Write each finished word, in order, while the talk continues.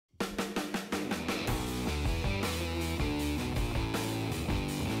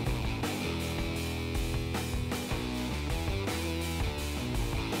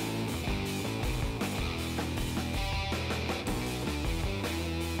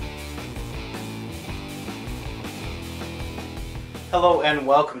Hello and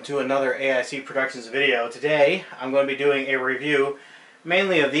welcome to another AIC Productions video. Today I'm going to be doing a review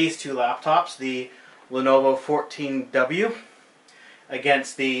mainly of these two laptops, the Lenovo 14W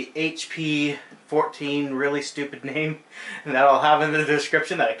against the HP 14, really stupid name that I'll have in the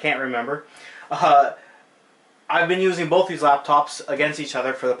description that I can't remember. I've been using both these laptops against each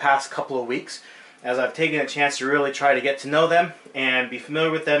other for the past couple of weeks as I've taken a chance to really try to get to know them and be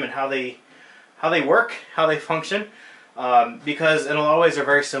familiar with them and how they work, how they function. Because in a lot of ways they're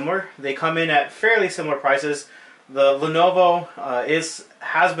very similar. They come in at fairly similar prices. The Lenovo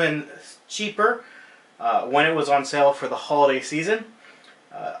has been cheaper when it was on sale for the holiday season.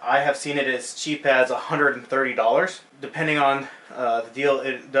 I have seen it as cheap as $130. Depending on the deal,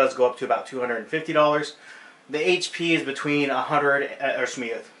 it does go up to about $250. The HP is between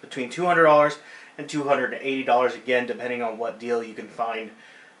 $200 and $280 again, depending on what deal you can find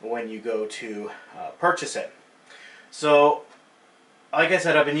when you go to purchase it. So, like I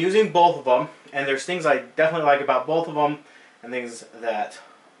said, I've been using both of them, and there's things I definitely like about both of them, and things that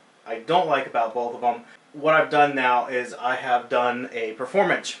I don't like about both of them. What I've done now is I have done a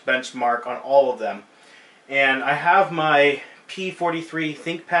performance benchmark on all of them. And I have my P43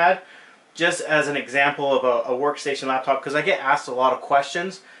 ThinkPad just as an example of a workstation laptop, because I get asked a lot of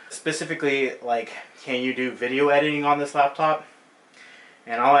questions, specifically like, can you do video editing on this laptop?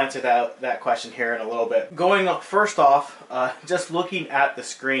 And I'll answer that question here in a little bit. Going up, first off, just looking at the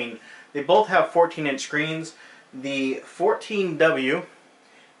screen, they both have 14-inch screens. The 14W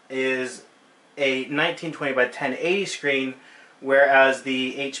is a 1920 by 1080 screen, whereas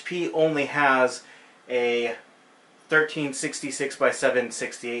the HP only has a 1366 by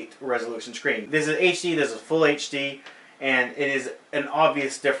 768 resolution screen. This is HD, this is full HD, and it is an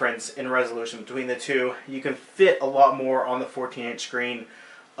obvious difference in resolution between the two. You can fit a lot more on the 14-inch screen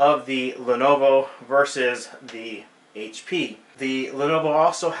of the Lenovo versus the HP. The Lenovo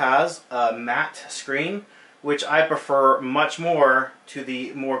also has a matte screen, which I prefer much more to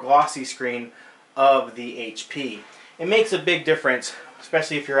the more glossy screen of the HP. It makes a big difference,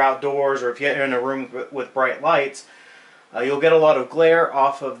 especially if you're outdoors or if you're in a room with bright lights. You'll get a lot of glare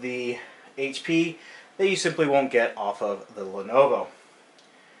off of the HP that you simply won't get off of the Lenovo.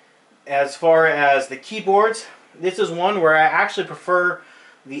 As far as the keyboards, this is one where I actually prefer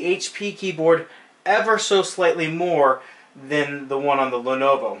the HP keyboard ever so slightly more than the one on the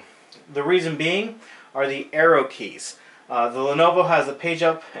Lenovo. The reason being are the arrow keys. The Lenovo has the page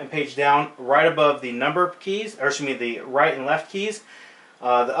up and page down right above the number keys, or excuse me, the right and left keys. The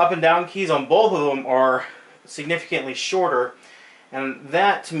up and down keys on both of them are significantly shorter, and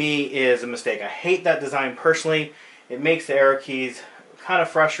that to me is a mistake. I hate that design personally. It makes the arrow keys kind of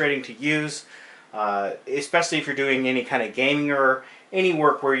frustrating to use, especially if you're doing any kind of gaming or any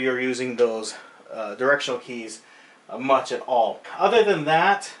work where you're using those directional keys much at all. Other than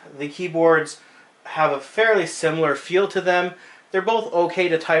that, the keyboards have a fairly similar feel to them. They're both okay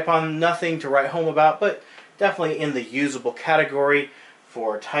to type on, nothing to write home about, but definitely in the usable category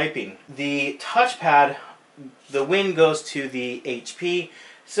for typing. The touchpad, the win goes to the HP,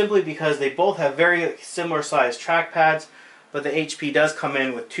 simply because they both have very similar sized trackpads, but the HP does come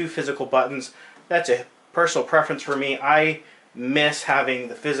in with two physical buttons. That's a personal preference for me. I miss having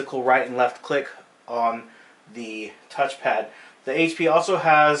the physical right and left click on the touchpad. The HP also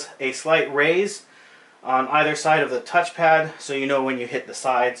has a slight raise on either side of the touchpad, so you know when you hit the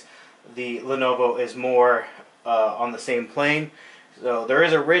sides. The Lenovo is more on the same plane. So there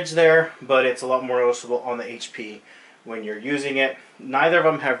is a ridge there, but it's a lot more noticeable on the HP when you're using it. Neither of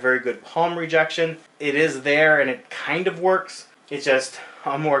them have very good palm rejection. It is there and it kind of works. It's just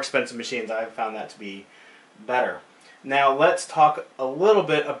on more expensive machines I've found that to be better. Now let's talk a little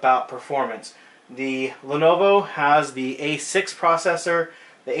bit about performance. The Lenovo has the A6 processor.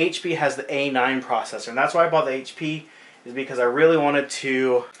 The HP has the A9 processor, and that's why I bought the HP, is because I really wanted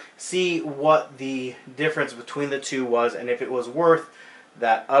to see what the difference between the two was and if it was worth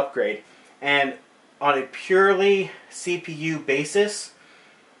that upgrade. And on a purely CPU basis,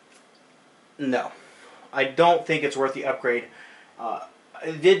 no. I don't think it's worth the upgrade.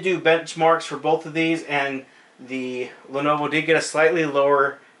 I did do benchmarks for both of these, and the Lenovo did get a slightly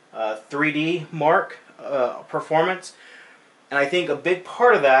lower 3D mark performance. And I think a big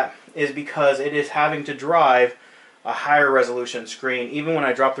part of that is because it is having to drive a higher resolution screen. Even when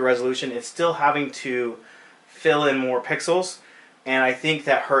I drop the resolution, it's still having to fill in more pixels, and I think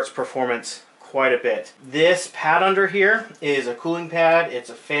that hurts performance quite a bit. This pad under here is a cooling pad. It's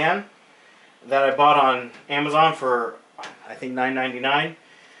a fan that I bought on Amazon for I think $9.99,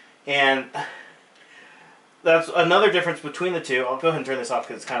 and that's another difference between the two. I'll go ahead and turn this off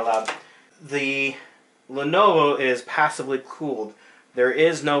because it's kind of loud. The Lenovo is passively cooled. There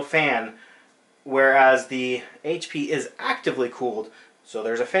is no fan, whereas the HP is actively cooled. So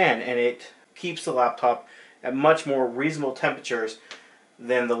there's a fan, and it keeps the laptop at much more reasonable temperatures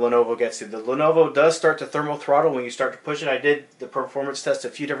than the Lenovo gets to. The Lenovo does start to thermal throttle when you start to push it. I did the performance test a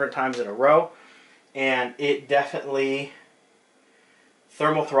few different times in a row, and it definitely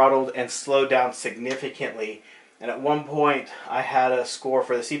thermal throttled and slowed down significantly. And at one point I had a score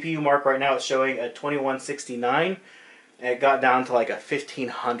for the CPU mark. Right now it's showing a 2169, and it got down to like a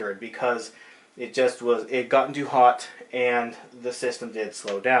 1500 because it gotten too hot and the system did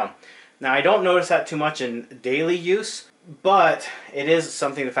slow down. Now I don't notice that too much in daily use, but it is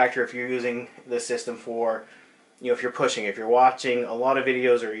something to factor if you're using the system for, if you're pushing, if you're watching a lot of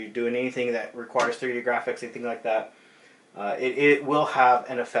videos or you're doing anything that requires 3D graphics, anything like that. It will have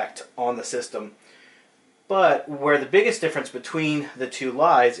an effect on the system. But where the biggest difference between the two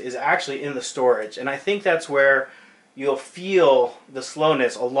lies is actually in the storage. And I think that's where you'll feel the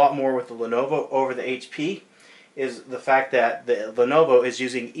slowness a lot more with the Lenovo over the HP, is the fact that the Lenovo is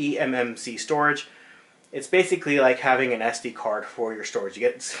using eMMC storage. It's basically like having an SD card for your storage. You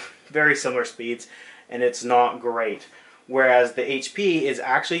get very similar speeds, and it's not great. Whereas the HP is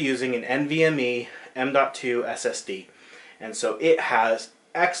actually using an NVMe M.2 SSD. And so it has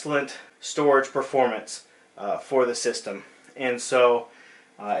excellent storage performance for the system. And so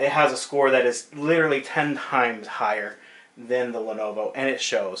it has a score that is literally 10 times higher than the Lenovo, and it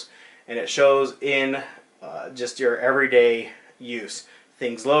shows. And it shows in just your everyday use.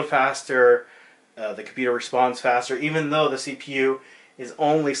 Things load faster, the computer responds faster. Even though the CPU is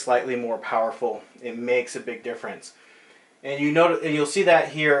only slightly more powerful, it makes a big difference. And you'll see that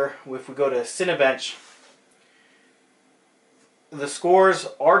here if we go to Cinebench. The scores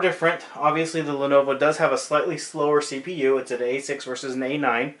are different. Obviously the Lenovo does have a slightly slower CPU. It's an A6 versus an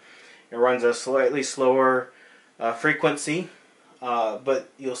A9. It runs a slightly slower frequency, but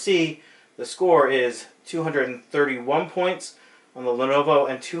you'll see the score is 231 points on the Lenovo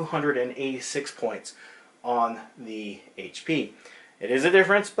and 286 points on the HP. It is a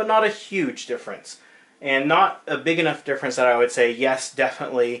difference, but not a huge difference. And not a big enough difference that I would say, yes,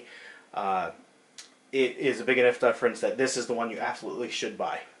 definitely, it is a big enough difference that this is the one you absolutely should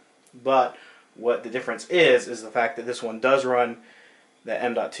buy. But what the difference is the fact that this one does run the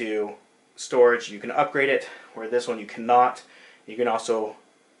M.2 storage. You can upgrade it, where this one you cannot. You can also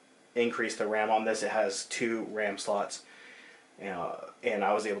increase the RAM on this. It has 2 RAM slots, and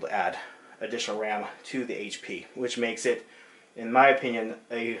I was able to add additional RAM to the HP, which makes it, in my opinion,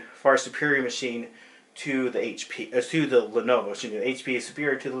 a far superior machine to the Lenovo. Excuse me, the HP is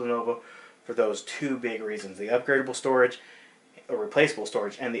superior to the Lenovo for those 2 big reasons: the upgradable storage, or replaceable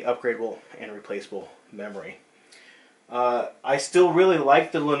storage, and the upgradable and replaceable memory. I still really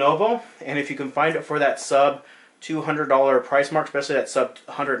like the Lenovo, and if you can find it for that sub $200 price mark, especially that sub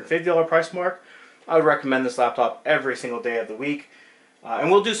 $150 price mark, I would recommend this laptop every single day of the week.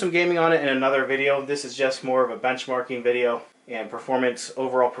 And we'll do some gaming on it in another video. This is just more of a benchmarking video and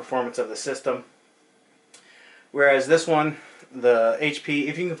overall performance of the system. Whereas this one, the HP,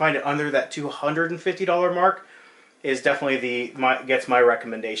 if you can find it under that $250 mark, is definitely gets my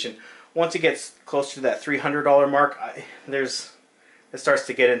recommendation. Once it gets close to that $300 mark, it starts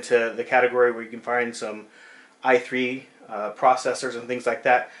to get into the category where you can find some i3 processors and things like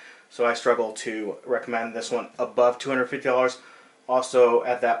that. So I struggle to recommend this one above $250. Also,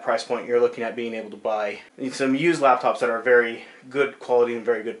 at that price point, you're looking at being able to buy some used laptops that are very good quality and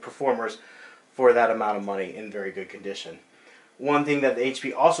very good performers for that amount of money in very good condition. One thing that the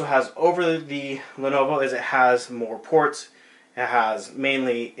HP also has over the Lenovo is it has more ports. It has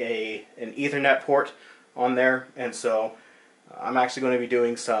mainly an Ethernet port on there, and so I'm actually going to be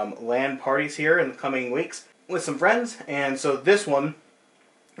doing some LAN parties here in the coming weeks with some friends, and so this one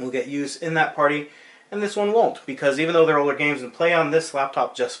will get used in that party, and this one won't, because even though they're older games and play on this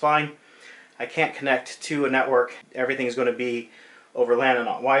laptop just fine, I can't connect to a network. Everything is going to be over LAN and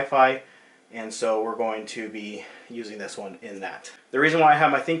not Wi-Fi, and so we're going to be using this one in that. The reason why I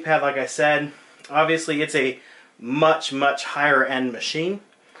have my ThinkPad, like I said, obviously it's a much, much higher end machine.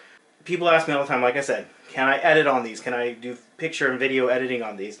 People ask me all the time, like I said, can I edit on these? Can I do picture and video editing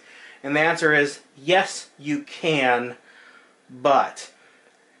on these? And the answer is yes, you can, but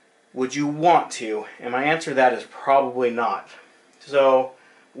would you want to? And my answer to that is probably not. So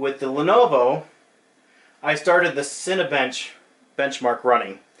with the Lenovo, I started the Cinebench benchmark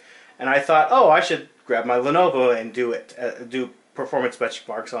running, and I thought, oh, I should grab my Lenovo and do performance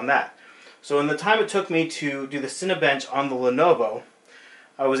benchmarks on that. So in the time it took me to do the Cinebench on the Lenovo,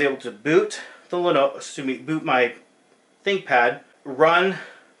 I was able to boot my ThinkPad, run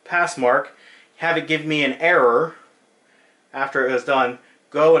Passmark, have it give me an error after it was done,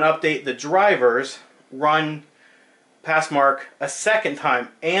 go and update the drivers, run Passmark a second time,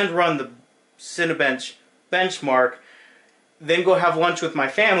 and run the Cinebench benchmark, then go have lunch with my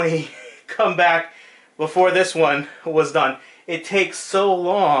family, come back before this one was done. It takes so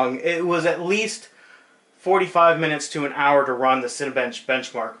long. It was at least 45 minutes to an hour to run the Cinebench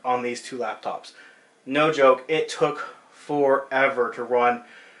benchmark on these two laptops. No joke, it took forever to run.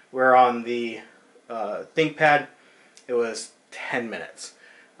 Where on the ThinkPad, it was 10 minutes.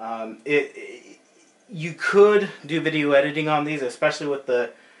 You could do video editing on these, especially with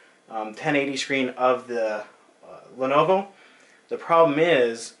the 1080 screen of the Lenovo. The problem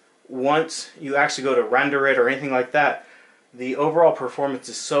is, once you actually go to render it or anything like that, the overall performance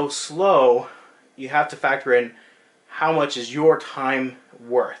is so slow, you have to factor in how much is your time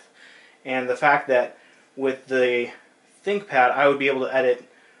worth. And the fact that with the ThinkPad, I would be able to edit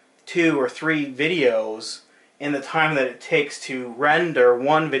 2 or 3 videos in the time that it takes to render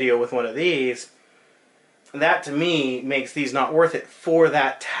one video with one of these, that to me makes these not worth it for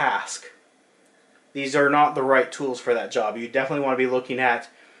that task. These are not the right tools for that job. You definitely want to be looking at,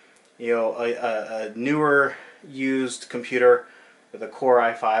 you know, a newer used computer with a Core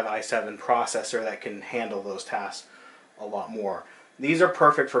i5, i7 processor that can handle those tasks a lot more. These are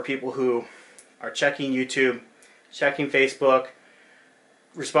perfect for people who are checking YouTube, checking Facebook,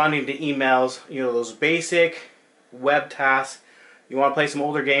 responding to emails, you know, those basic web tasks. You want to play some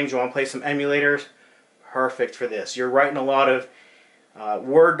older games, you want to play some emulators, perfect for this. You're writing a lot of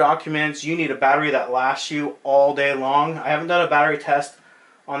Word documents, you need a battery that lasts you all day long. I haven't done a battery test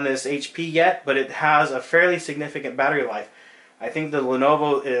on this HP yet, but it has a fairly significant battery life. I think the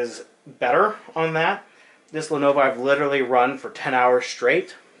Lenovo is better on that. This Lenovo I've literally run for 10 hours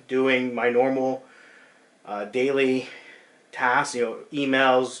straight, doing my normal daily tasks, you know,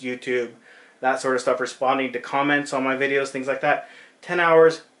 emails, YouTube, that sort of stuff, responding to comments on my videos, things like that. 10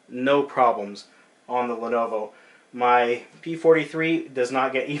 hours, no problems on the Lenovo. My P43 does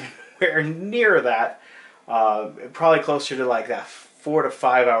not get anywhere near that. Probably closer to like that 4 to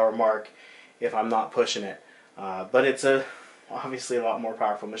 5 hour mark if I'm not pushing it. But it's obviously a lot more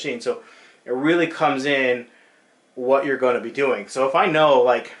powerful machine. So it really comes in what you're going to be doing. So if I know,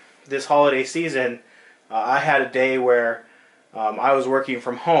 like this holiday season, I had a day where I was working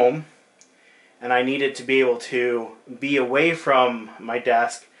from home and I needed to be able to be away from my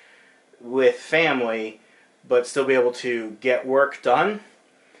desk with family but still be able to get work done.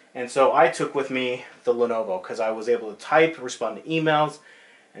 And so I took with me the Lenovo because I was able to type, respond to emails,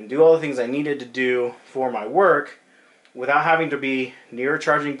 and do all the things I needed to do for my work without having to be near a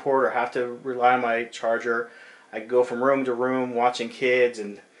charging port or have to rely on my charger. I could go from room to room watching kids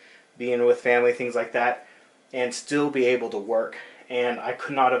and being with family, things like that, and still be able to work. And I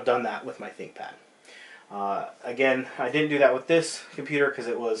could not have done that with my ThinkPad. Again, I didn't do that with this computer because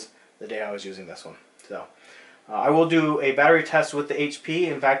it was the day I was using this one. So I will do a battery test with the HP.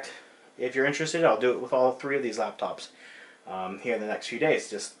 In fact, if you're interested, I'll do it with all 3 of these laptops here in the next few days.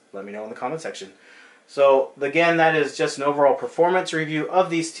 Just let me know in the comment section. So again, that is just an overall performance review of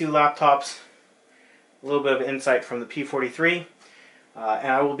these 2 laptops. A little bit of insight from the P43.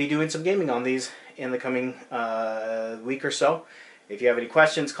 And I will be doing some gaming on these in the coming week or so. If you have any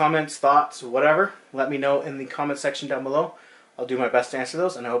questions, comments, thoughts, whatever, let me know in the comment section down below. I'll do my best to answer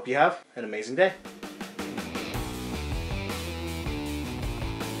those, and I hope you have an amazing day.